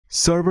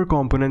Server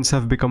components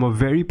have become a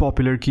very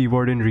popular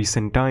keyword in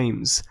recent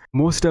times.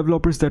 Most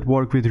developers that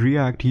work with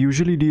React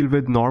usually deal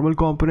with normal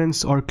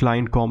components or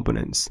client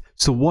components.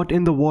 So what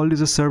in the world is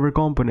a server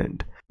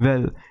component?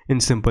 Well, in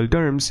simple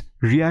terms,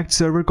 React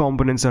server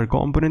components are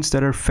components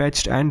that are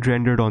fetched and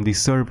rendered on the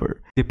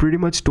server. They pretty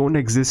much don't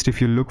exist if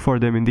you look for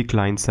them in the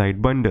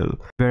client-side bundle,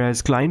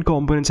 whereas client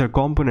components are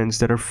components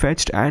that are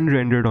fetched and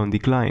rendered on the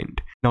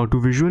client. Now,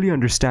 to visually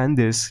understand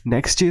this,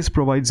 Next.js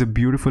provides a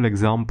beautiful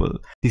example.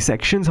 The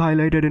sections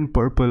highlighted in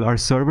purple are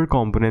server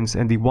components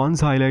and the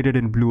ones highlighted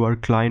in blue are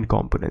client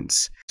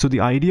components. So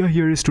the idea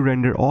here is to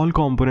render all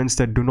components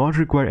that do not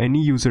require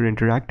any user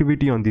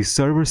interactivity on the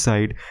server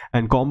side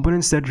and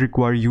components that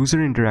require user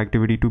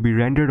interactivity to be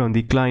rendered on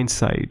the client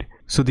side.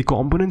 So the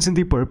components in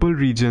the purple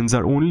regions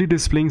are only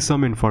displaying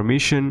some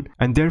information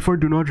and therefore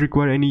do not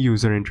require any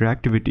user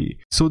interactivity.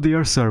 So they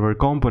are server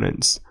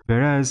components.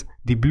 Whereas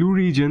the blue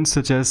regions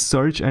such as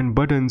search and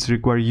buttons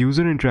require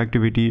user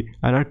interactivity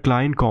and are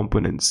client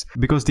components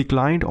because the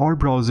client or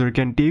browser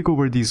can take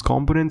over these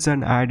components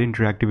and add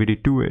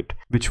interactivity to it,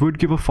 which would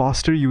give a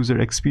faster user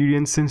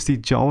experience since the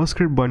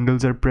JavaScript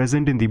bundles are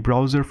present in the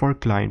browser for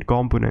client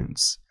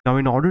components. Now,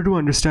 in order to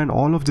understand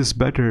all of this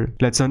better,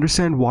 let's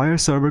understand why are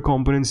server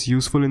components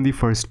useful in the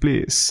first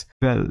place.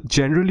 Well,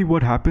 generally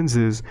what happens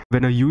is,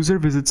 when a user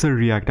visits a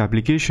React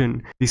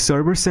application, the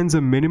server sends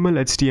a minimal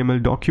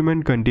HTML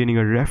document containing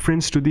a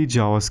reference to the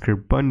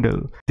JavaScript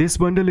bundle. This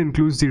bundle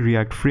includes the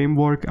React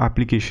framework,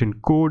 application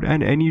code,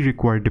 and any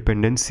required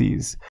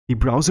dependencies. The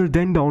browser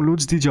then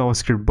downloads the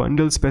JavaScript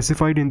bundle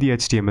specified in the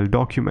HTML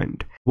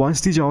document.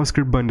 Once the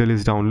JavaScript bundle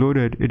is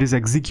downloaded, it is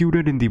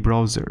executed in the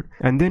browser,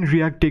 and then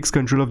React takes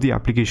control of the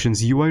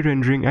application's UI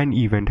rendering and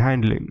event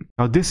handling.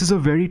 Now, this is a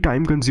very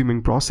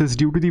time-consuming process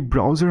due to the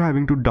browser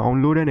having to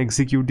download and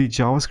execute the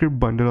JavaScript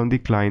bundle on the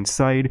client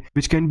side,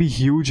 which can be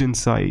huge in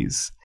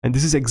size. And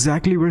this is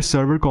exactly where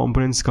server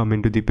components come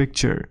into the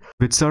picture.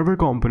 With server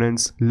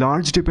components,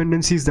 large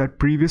dependencies that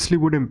previously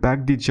would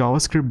impact the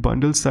JavaScript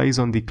bundle size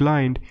on the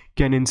client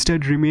can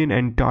instead remain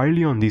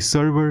entirely on the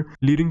server,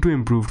 leading to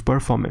improved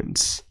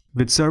performance.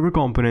 With server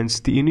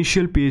components, the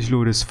initial page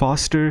load is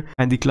faster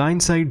and the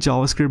client-side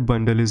JavaScript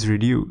bundle is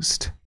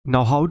reduced.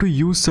 Now, how to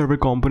use server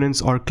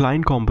components or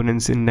client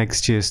components in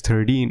Next.js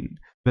 13?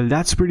 Well,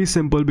 that's pretty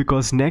simple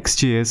because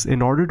Next.js,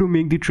 in order to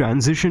make the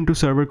transition to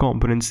server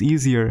components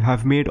easier,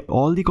 have made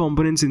all the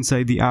components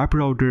inside the app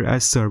router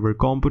as server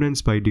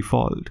components by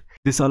default.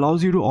 This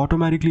allows you to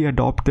automatically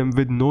adopt them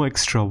with no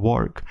extra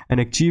work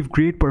and achieve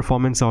great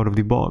performance out of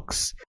the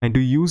box. And to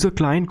use a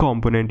client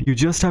component, you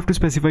just have to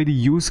specify the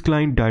use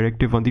client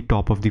directive on the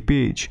top of the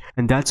page.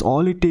 And that's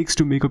all it takes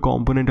to make a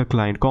component a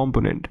client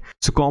component.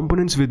 So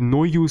components with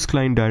no use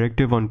client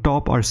directive on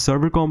top are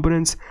server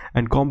components,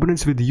 and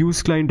components with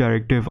use client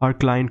directive are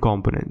client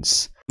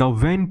components. Now,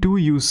 when to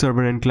use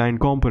server and client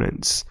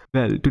components?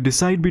 Well, to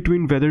decide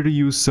between whether to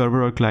use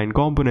server or client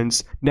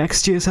components,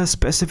 Next.js has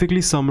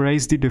specifically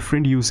summarized the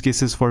different use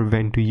cases for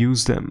when to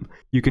use them.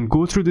 You can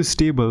go through this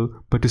table,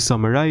 but to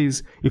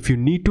summarize, if you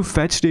need to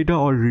fetch data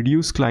or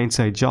reduce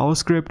client-side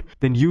JavaScript,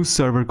 then use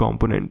server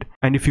component.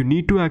 And if you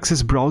need to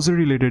access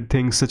browser-related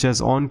things such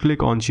as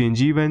on-click,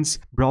 on-change events,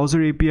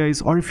 browser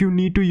APIs, or if you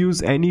need to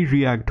use any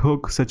React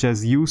hook such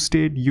as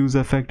useState,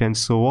 useEffect, and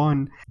so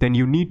on, then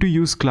you need to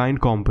use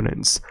client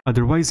components.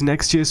 Otherwise,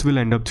 Next.js will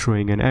end up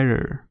throwing an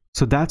error.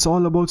 So that's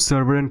all about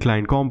server and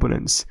client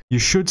components. You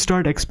should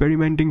start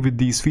experimenting with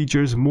these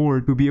features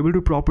more to be able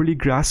to properly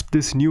grasp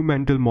this new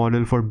mental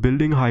model for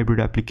building hybrid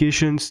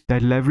applications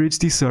that leverage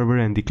the server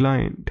and the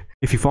client.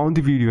 If you found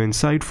the video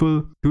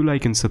insightful, do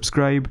like and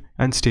subscribe,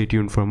 and stay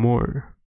tuned for more.